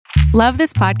Love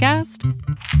this podcast?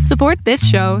 Support this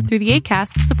show through the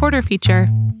Acast supporter feature.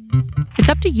 It's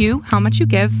up to you how much you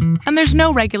give, and there's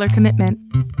no regular commitment.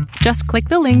 Just click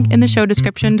the link in the show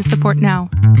description to support now.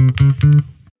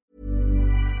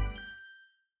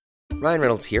 Ryan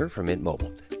Reynolds here from Mint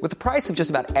Mobile. With the price of just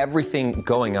about everything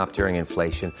going up during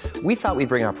inflation, we thought we'd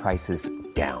bring our prices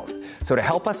down. So to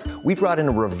help us, we brought in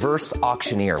a reverse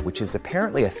auctioneer, which is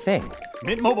apparently a thing.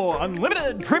 Mint Mobile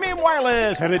Unlimited Premium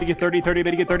Wireless. How to get 30, 30,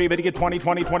 bit to get 30, bit to get 20,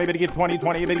 20, 20, bit to get 20,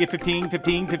 20, bit to get 15,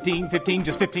 15, 15, 15,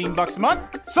 just $15 a month?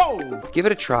 Sold! Give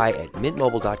it a try at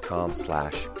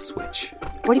mintmobile.com/switch.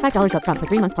 $45 up front for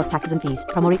 3 months plus taxes and fees.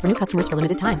 Promo rate for new customers for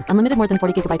limited time. Unlimited more than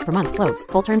 40 gigabytes per month. Slows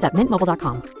full terms at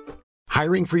mintmobile.com.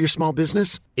 Hiring for your small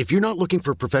business? If you're not looking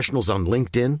for professionals on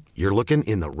LinkedIn, you're looking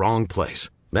in the wrong place.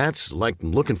 That's like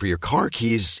looking for your car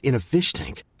keys in a fish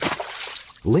tank.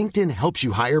 LinkedIn helps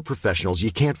you hire professionals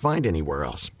you can't find anywhere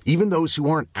else, even those who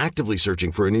aren't actively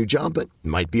searching for a new job but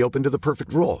might be open to the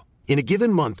perfect role. In a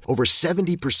given month, over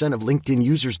 70% of LinkedIn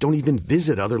users don't even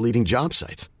visit other leading job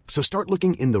sites. So start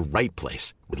looking in the right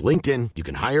place. With LinkedIn, you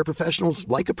can hire professionals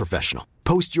like a professional.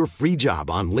 Post your free job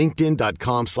on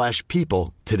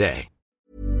linkedin.com/people today.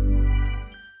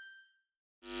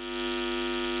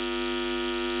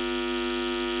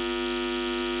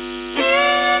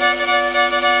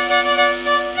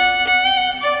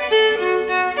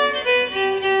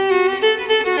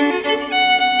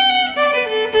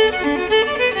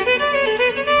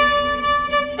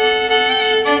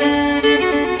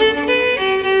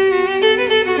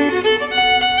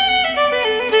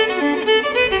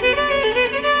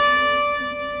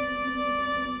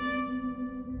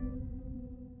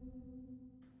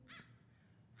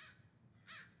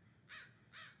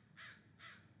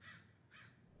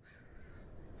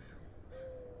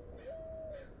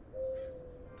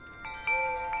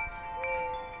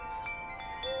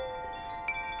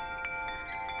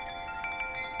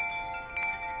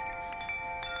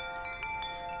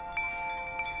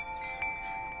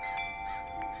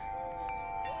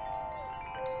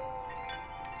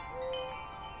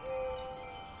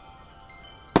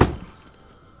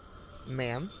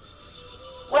 Ma'am?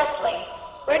 Wesley,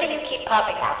 where do you keep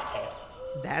popping off to?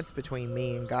 That's between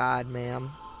me and God, ma'am.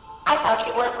 I thought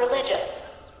you weren't religious.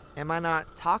 Am I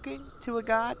not talking to a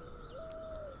God?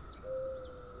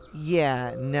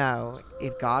 Yeah, no.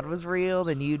 If God was real,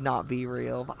 then you'd not be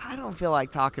real. But I don't feel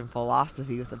like talking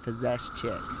philosophy with a possessed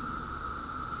chick.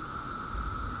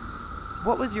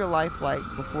 What was your life like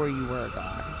before you were a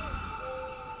God?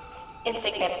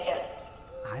 Insignificant.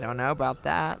 I don't know about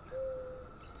that.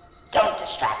 Don't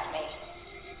distract me.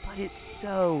 But it's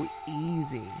so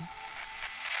easy.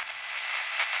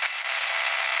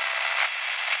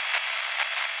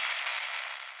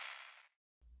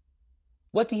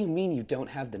 What do you mean you don't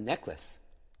have the necklace?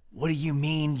 What do you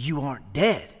mean you aren't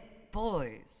dead?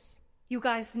 Boys. You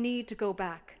guys need to go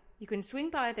back. You can swing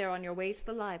by there on your way to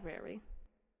the library.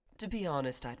 To be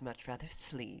honest, I'd much rather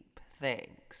sleep.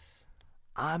 Thanks.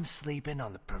 I'm sleeping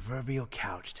on the proverbial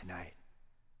couch tonight.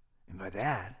 And by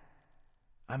that,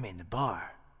 I mean the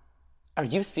bar. Are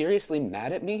you seriously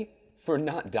mad at me for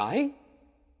not dying?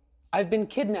 I've been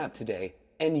kidnapped today,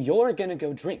 and you're gonna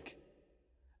go drink.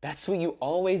 That's what you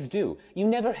always do. You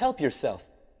never help yourself.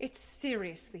 It's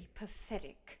seriously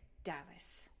pathetic,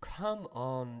 Dallas. Come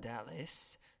on,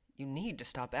 Dallas. You need to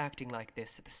stop acting like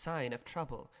this at the sign of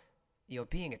trouble. You're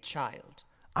being a child.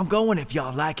 I'm going if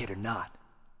y'all like it or not.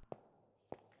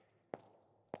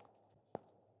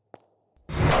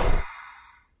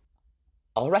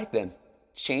 All right then,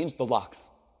 change the locks.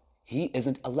 He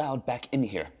isn't allowed back in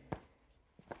here.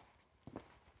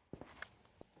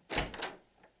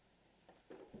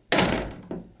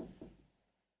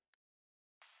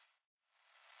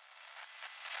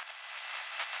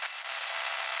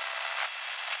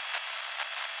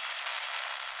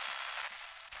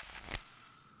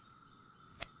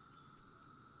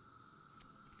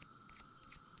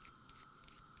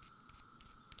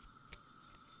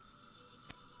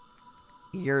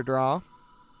 Your draw.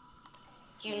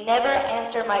 You never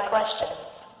answer my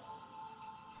questions.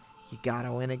 You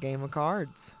gotta win a game of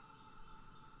cards.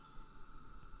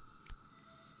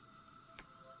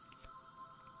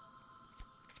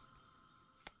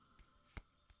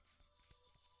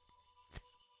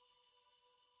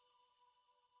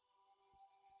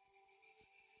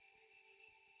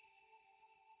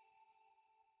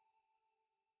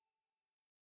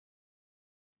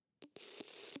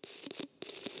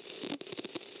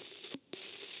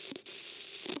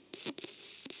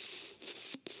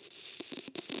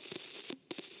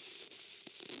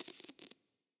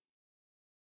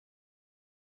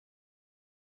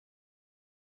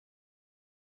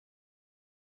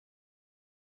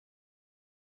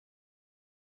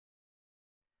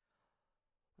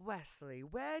 Wesley,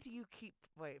 where do you keep...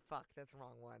 Wait, fuck, that's the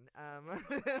wrong one.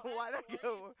 Why did I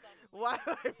go... Why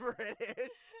am I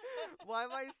British? Why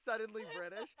am I suddenly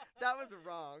British? That was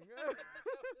wrong.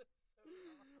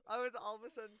 I was all of a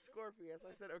sudden Scorpius.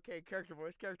 I said, okay, character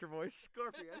voice,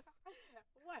 Scorpius.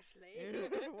 Wesley.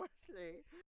 Wesley.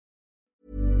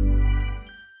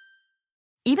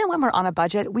 Even when we're on a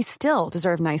budget, we still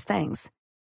deserve nice things.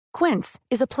 Quince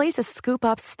is a place to scoop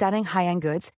up stunning high-end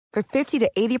goods for 50 to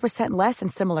 80% less than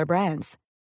similar brands.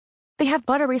 They have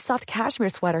buttery soft cashmere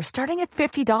sweaters starting at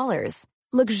 $50,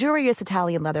 luxurious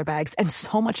Italian leather bags, and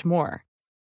so much more.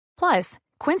 Plus,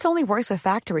 Quince only works with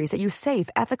factories that use safe,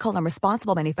 ethical, and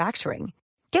responsible manufacturing.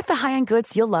 Get the high-end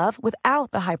goods you'll love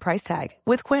without the high price tag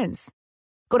with Quince.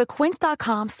 Go to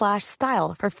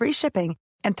quince.com/style for free shipping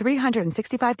and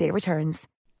 365-day returns.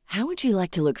 How would you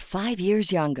like to look 5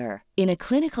 years younger? In a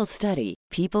clinical study,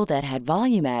 people that had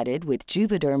volume added with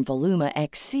Juvederm Voluma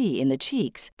XC in the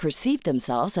cheeks perceived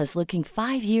themselves as looking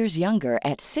 5 years younger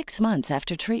at 6 months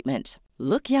after treatment.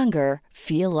 Look younger,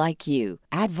 feel like you.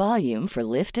 Add volume for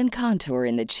lift and contour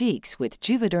in the cheeks with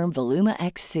Juvederm Voluma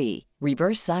XC.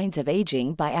 Reverse signs of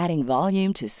aging by adding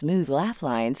volume to smooth laugh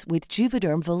lines with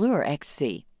Juvederm Volure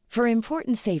XC. For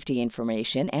important safety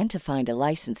information and to find a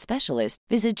licensed specialist,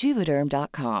 visit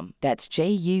Juvederm.com. That's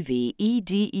JUVEDERM.com.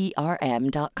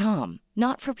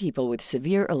 Not for people with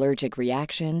severe allergic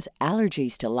reactions,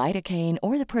 allergies to lidocaine,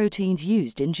 or the proteins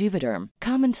used in Juvederm.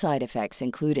 Common side effects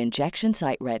include injection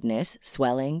site redness,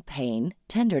 swelling, pain,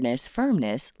 tenderness,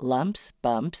 firmness, lumps,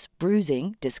 bumps,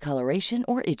 bruising, discoloration,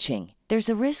 or itching. There's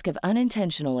a risk of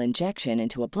unintentional injection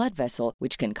into a blood vessel,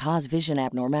 which can cause vision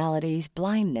abnormalities,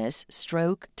 blindness,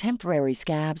 stroke, temporary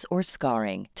scabs, or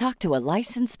scarring. Talk to a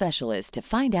licensed specialist to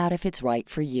find out if it's right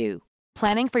for you.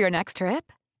 Planning for your next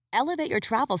trip? Elevate your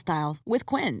travel style with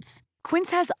Quince.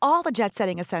 Quince has all the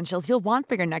jet-setting essentials you'll want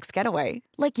for your next getaway,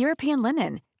 like European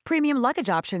linen, premium luggage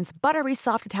options, buttery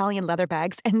soft Italian leather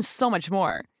bags, and so much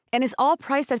more. And is all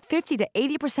priced at 50 to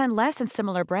 80% less than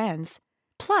similar brands.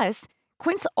 Plus,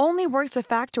 Quince only works with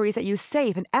factories that use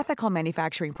safe and ethical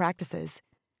manufacturing practices.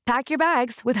 Pack your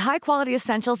bags with high-quality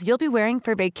essentials you'll be wearing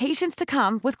for vacations to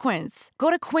come with Quince.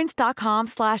 Go to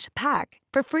quince.com/pack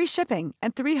for free shipping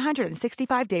and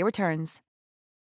 365-day returns.